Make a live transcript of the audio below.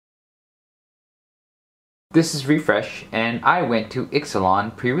This is Refresh, and I went to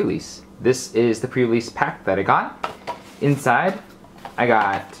Ixalan Prerelease. This is the pre-release pack that I got. Inside, I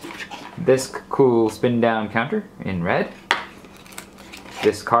got this cool spin down counter in red,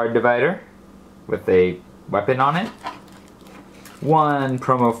 this card divider with a weapon on it, one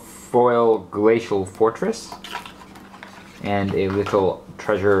promo foil glacial fortress, and a little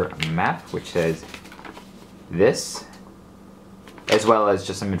treasure map which says this, as well as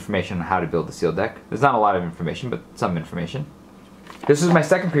just some information on how to build the sealed deck. There's not a lot of information, but some information. This is my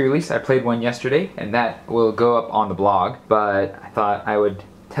second pre-release. I played one yesterday, and that will go up on the blog, but I thought I would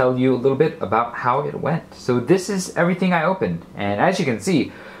tell you a little bit about how it went. So this is everything I opened, and as you can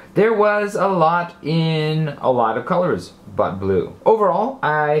see, there was a lot in a lot of colors, but blue. Overall,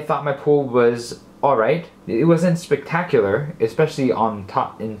 I thought my pool was alright. It wasn't spectacular, especially on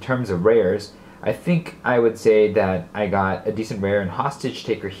top in terms of rares. I think I would say that I got a decent rare and hostage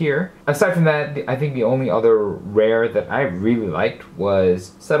taker here. Aside from that, I think the only other rare that I really liked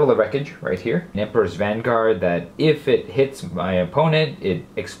was Settle the Wreckage right here. An Emperor's Vanguard that if it hits my opponent, it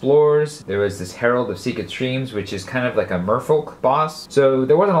explores. There was this Herald of Secret Streams, which is kind of like a merfolk boss. So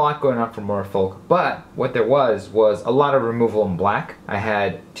there wasn't a lot going on for merfolk, but what there was a lot of removal in black. I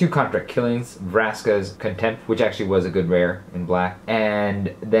had 2 contract killings, Vraska's Contempt, which actually was a good rare in black,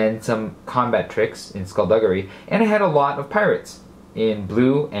 and then some combat tricks in Skullduggery, and I had a lot of pirates in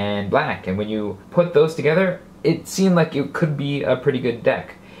blue and black, and when you put those together, it seemed like it could be a pretty good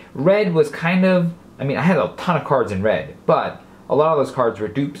deck. Red was kind of, I mean, I had a ton of cards in red, but a lot of those cards were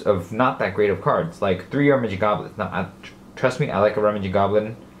dupes of not that great of cards, like 3 Rummaging Goblins. Now, trust me, I like a Rummaging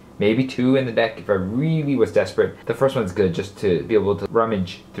Goblin, maybe 2 in the deck if I really was desperate. The first one's good just to be able to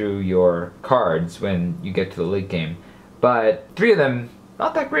rummage through your cards when you get to the late game, but 3 of them,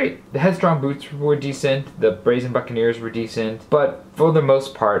 not that great. The Headstrong Boots were decent, the Brazen Buccaneers were decent, but for the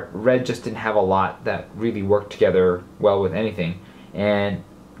most part, red just didn't have a lot that really worked together well with anything. And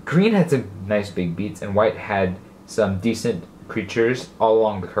green had some nice big beats, and white had some decent creatures all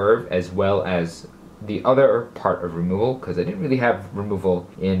along the curve, as well as the other part of removal, because I didn't really have removal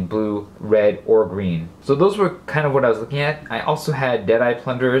in blue, red, or green. So those were kind of what I was looking at. I also had Deadeye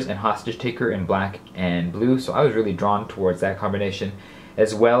Plunderers and Hostage Taker in black and blue, so I was really drawn towards that combination,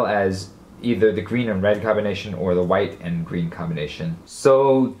 as well as either the green and red combination or the white and green combination.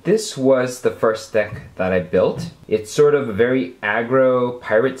 So this was the first deck that I built. It's sort of a very aggro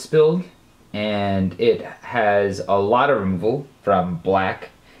pirates build, and it has a lot of removal from black,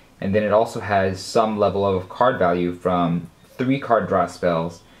 and then it also has some level of card value from 3 card draw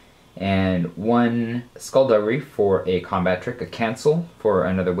spells, and 1 Skullduggery for a combat trick, a cancel for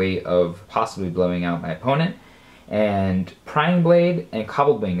another way of possibly blowing out my opponent, and Prying Blade and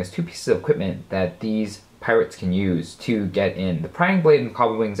Cobbled Wing as 2 pieces of equipment that these pirates can use to get in. The Prying Blade and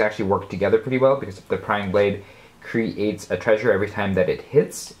Cobbled Wings actually work together pretty well, because if the Prying Blade creates a treasure every time that it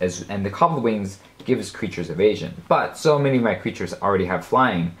hits, and the Cobbled Wings gives creatures evasion. But so many of my creatures already have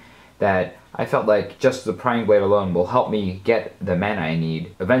flying that I felt like just the Prying Blade alone will help me get the mana I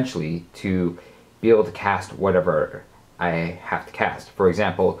need eventually to be able to cast whatever I have to cast. For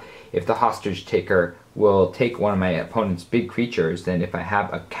example, if the Hostage Taker will take one of my opponent's big creatures, then if I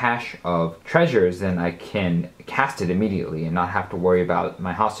have a cache of treasures, then I can cast it immediately and not have to worry about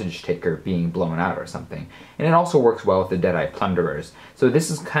my Hostage Taker being blown out or something. And it also works well with the Deadeye Plunderers. So this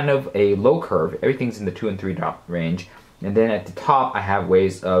is kind of a low curve. Everything's in the 2 and 3 drop range. And then at the top, I have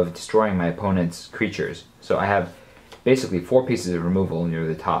ways of destroying my opponent's creatures. So I have basically 4 pieces of removal near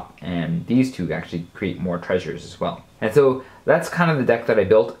the top, and these 2 actually create more treasures as well. And so that's kind of the deck that I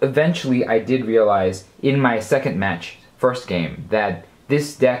built. Eventually, I did realize in my second match, first game, that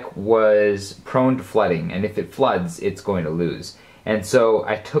this deck was prone to flooding, and if it floods, it's going to lose. And so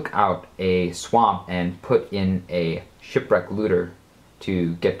I took out a swamp and put in a Shipwreck Looter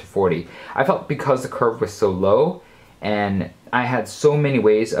to get to 40. I felt because the curve was so low, and I had so many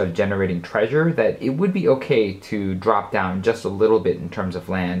ways of generating treasure, that it would be okay to drop down just a little bit in terms of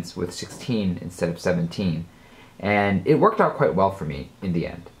lands with 16 instead of 17. And it worked out quite well for me in the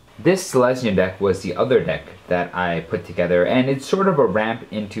end. This Silesian deck was the other deck that I put together, and it's sort of a ramp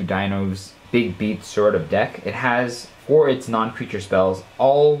into Dino's big beat sort of deck. It has, for its non-creature spells,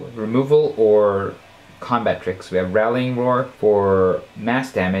 all removal or combat tricks. We have Rallying Roar for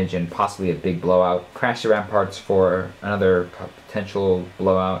mass damage and possibly a big blowout, Crash the Ramparts for another potential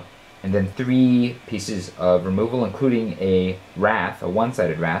blowout, and then 3 pieces of removal, including a Wrath, a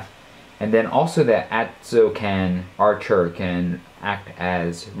one-sided Wrath, and then also the Atzocan Archer can act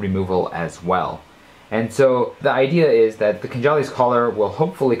as removal as well. And so the idea is that the Kinjali's Collar will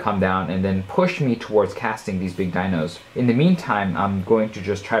hopefully come down and then push me towards casting these big dinos. In the meantime, I'm going to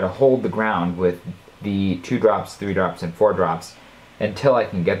just try to hold the ground with the 2-drops, 3-drops, and 4-drops until I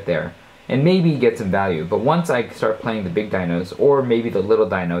can get there, and maybe get some value. But once I start playing the big dinos, or maybe the little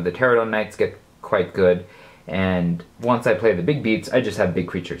dino, the Pterodon Knights get quite good, and once I play the big beats, I just have big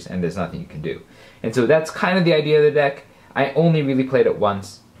creatures, and there's nothing you can do. And so that's kind of the idea of the deck. I only really played it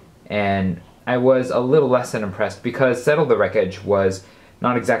once, and I was a little less than impressed because Settle the Wreckage was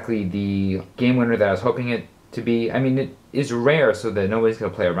not exactly the game winner that I was hoping it to be. I mean, it is rare so that nobody's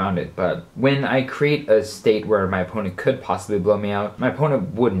going to play around it, but when I create a state where my opponent could possibly blow me out, my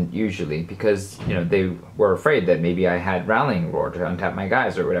opponent wouldn't usually, because, you know, they were afraid that maybe I had Rallying Roar to untap my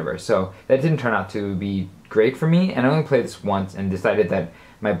guys or whatever. So that didn't turn out to be great for me, and I only played this once and decided that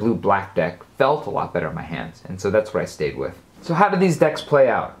my blue-black deck felt a lot better in my hands, and so that's what I stayed with. So how did these decks play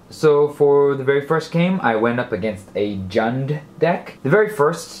out? So for the very first game, I went up against a Jund deck. The very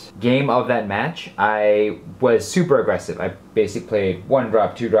first game of that match, I was super aggressive. I basically played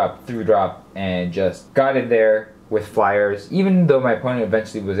 1-drop, 2-drop, 3-drop, and just got in there with flyers. Even though my opponent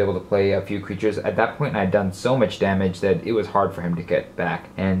eventually was able to play a few creatures, at that point I had done so much damage that it was hard for him to get back.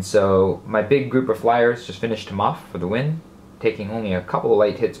 And so my big group of flyers just finished him off for the win, taking only a couple of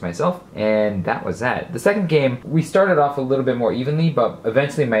light hits myself, and that was that. The second game, we started off a little bit more evenly, but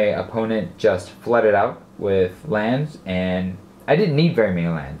eventually my opponent just flooded out with lands, and I didn't need very many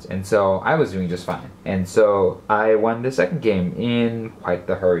lands, and so I was doing just fine. And so I won the second game in quite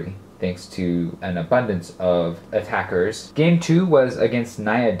the hurry, thanks to an abundance of attackers. Game 2 was against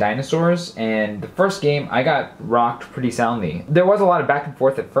Naya Dinosaurs, and the first game I got rocked pretty soundly. There was a lot of back and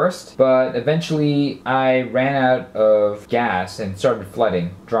forth at first, but eventually I ran out of gas and started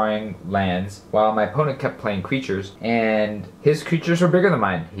flooding, drawing lands, while my opponent kept playing creatures, and his creatures were bigger than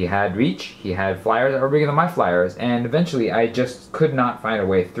mine. He had reach, he had flyers that were bigger than my flyers, and eventually I just could not find a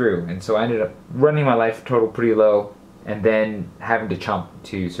way through, and so I ended up running my life total pretty low, and then having to chump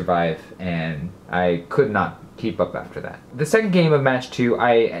to survive, and I could not keep up after that. The second game of match 2,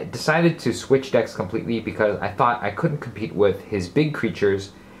 I decided to switch decks completely because I thought I couldn't compete with his big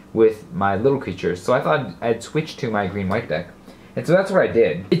creatures with my little creatures, so I thought I'd switch to my green-white deck. And so that's what I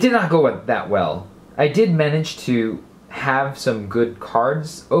did. It did not go that well. I did manage to have some good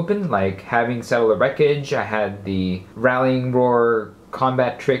cards open, like having Settle the Wreckage, I had the Rallying Roar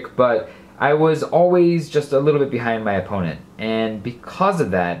combat trick, but I was always just a little bit behind my opponent, and because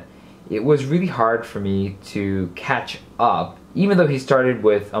of that, it was really hard for me to catch up, even though he started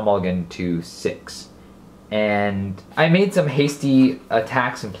with a mulligan to 6. And I made some hasty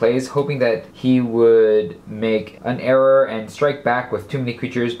attacks and plays, hoping that he would make an error and strike back with too many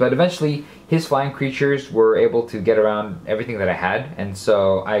creatures, but eventually his flying creatures were able to get around everything that I had, and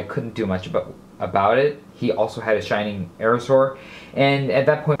so I couldn't do much about it. He also had a Shining Aerosaur, and at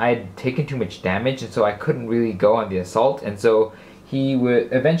that point I had taken too much damage, and so I couldn't really go on the assault, and so he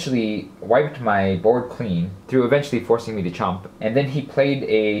would eventually wiped my board clean, through eventually forcing me to chomp, and then he played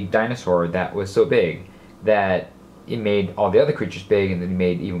a dinosaur that was so big that it made all the other creatures big, and then he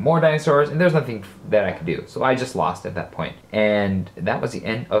made even more dinosaurs, and there's nothing that I could do. So I just lost at that point. And that was the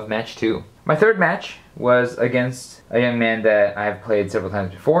end of match 2. My third match was against a young man that I've played several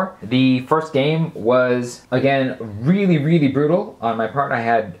times before. The first game was, again, really, really brutal on my part. I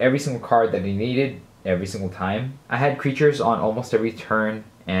had every single card that he needed every single time. I had creatures on almost every turn,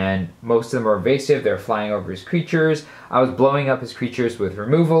 and most of them were evasive. They're flying over his creatures. I was blowing up his creatures with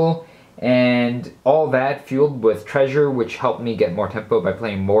removal, and all that fueled with treasure, which helped me get more tempo by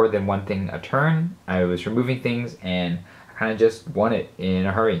playing more than one thing a turn. I was removing things, and I kind of just won it in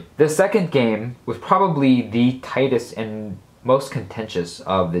a hurry. The second game was probably the tightest and most contentious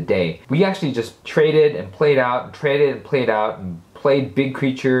of the day. We actually just traded and played out, and traded and played out, and played big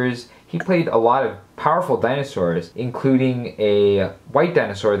creatures. He played a lot of powerful dinosaurs, including a white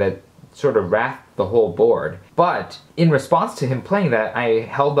dinosaur that sort of wrathed the whole board. But in response to him playing that, I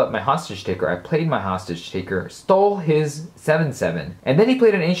held up my hostage taker. I played my hostage taker, stole his 7/7, and then he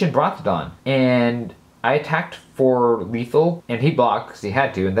played an Ancient Brontodon, and I attacked for lethal, and he blocked because he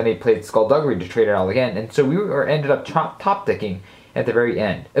had to, and then he played Skullduggery to trade it all again, and so we ended up top decking at the very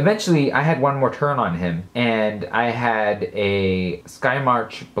end. Eventually, I had one more turn on him, and I had a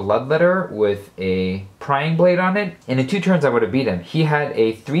Skymarch Bloodletter with a Prying Blade on it, and in 2 turns I would have beat him. He had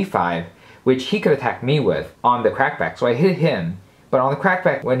a 3/5, which he could attack me with on the crackback, so I hit him, but on the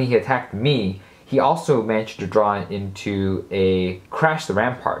crackback, when he attacked me, he also managed to draw into a Crash the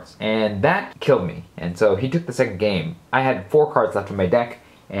Ramparts, and that killed me, and so he took the second game. I had 4 cards left in my deck,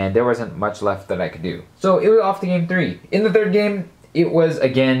 and there wasn't much left that I could do. So it was off to game 3. In the third game, it was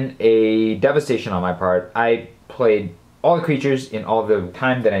again a devastation on my part. I played all the creatures in all the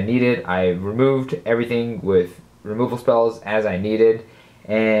time that I needed. I removed everything with removal spells as I needed,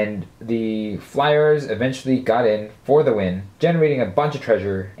 and the Flyers eventually got in for the win, generating a bunch of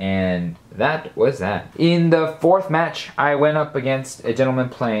treasure, and that was that. In the fourth match, I went up against a gentleman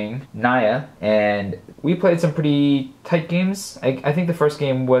playing Naya, and we played some pretty tight games. I think the first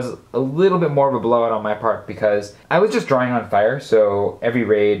game was a little bit more of a blowout on my part because I was just drawing on fire, so every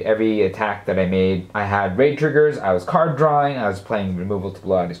raid, every attack that I made, I had raid triggers, I was card drawing, I was playing removal to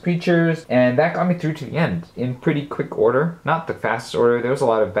blow out his creatures, and that got me through to the end in pretty quick order. Not the fastest order, there was a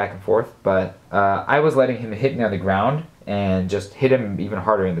lot of back and forth, but I was letting him hit me on the ground and just hit him even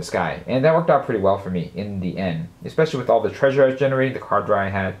harder in the sky. And that worked out pretty well for me in the end, especially with all the treasure I was generating, the card draw I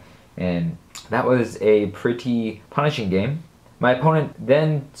had, and that was a pretty punishing game. My opponent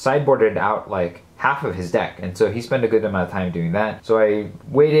then sideboarded out like half of his deck, and so he spent a good amount of time doing that. So I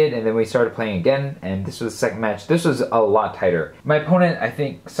waited, and then we started playing again, and this was the second match. This was a lot tighter. My opponent, I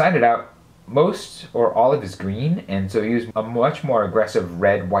think, sided out most or all of his green, and so he was a much more aggressive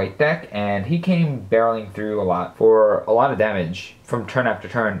red-white deck, and he came barreling through a lot for a lot of damage from turn after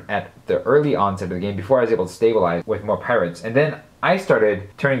turn at the early onset of the game before I was able to stabilize with more pirates. And then I started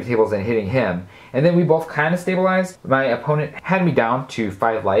turning the tables and hitting him, and then we both kind of stabilized. My opponent had me down to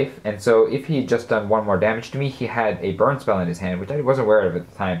 5 life, and so if he had just done 1 more damage to me, he had a burn spell in his hand, which I wasn't aware of at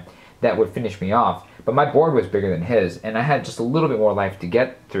the time, that would finish me off. But my board was bigger than his, and I had just a little bit more life to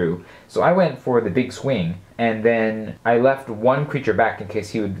get through. So I went for the big swing, and then I left 1 creature back in case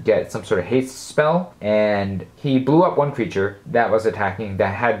he would get some sort of haste spell, and he blew up 1 creature that was attacking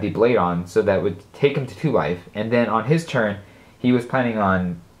that had the blade on, so that would take him to 2 life. And then on his turn, he was planning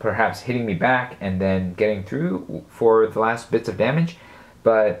on perhaps hitting me back and then getting through for the last bits of damage.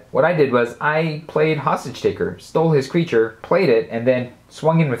 But what I did was I played Hostage Taker, stole his creature, played it, and then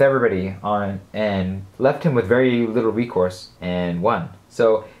swung in with everybody on and left him with very little recourse and won.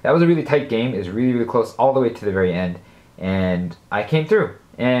 So that was a really tight game. It was really, really close all the way to the very end, and I came through.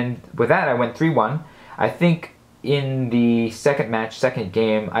 And with that, I went 3-1. I think in the second match, second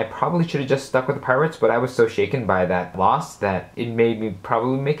game, I probably should have just stuck with the Pirates, but I was so shaken by that loss that it made me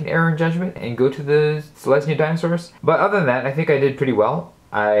probably make an error in judgment and go to the Selesnya Dinosaurs. But other than that, I think I did pretty well.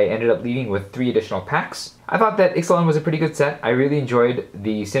 I ended up leading with 3 additional packs. I thought that Ixalan was a pretty good set. I really enjoyed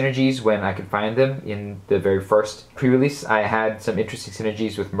the synergies when I could find them. In the very first pre-release, I had some interesting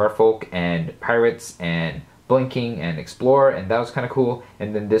synergies with Merfolk and Pirates and Blinking and Explore, and that was kind of cool.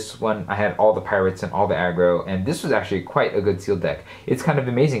 And then this one, I had all the Pirates and all the aggro, and this was actually quite a good sealed deck. It's kind of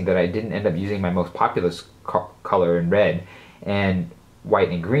amazing that I didn't end up using my most populous color in red and white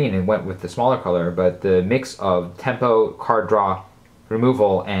and green and went with the smaller color, but the mix of tempo, card draw,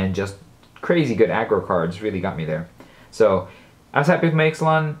 removal, and just crazy good aggro cards really got me there. So I was happy with my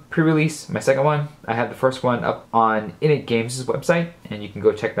Ixalan pre-release, my second one. I had the first one up on Innate Games' website, and you can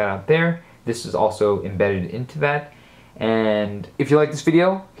go check that out there. This is also embedded into that. And if you like this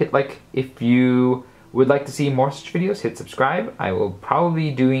video, hit like. If you would like to see more such videos, hit subscribe. I will probably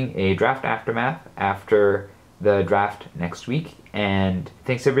be doing a draft aftermath after the draft next week. And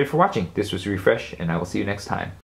thanks everybody for watching. This was Refresh, and I will see you next time.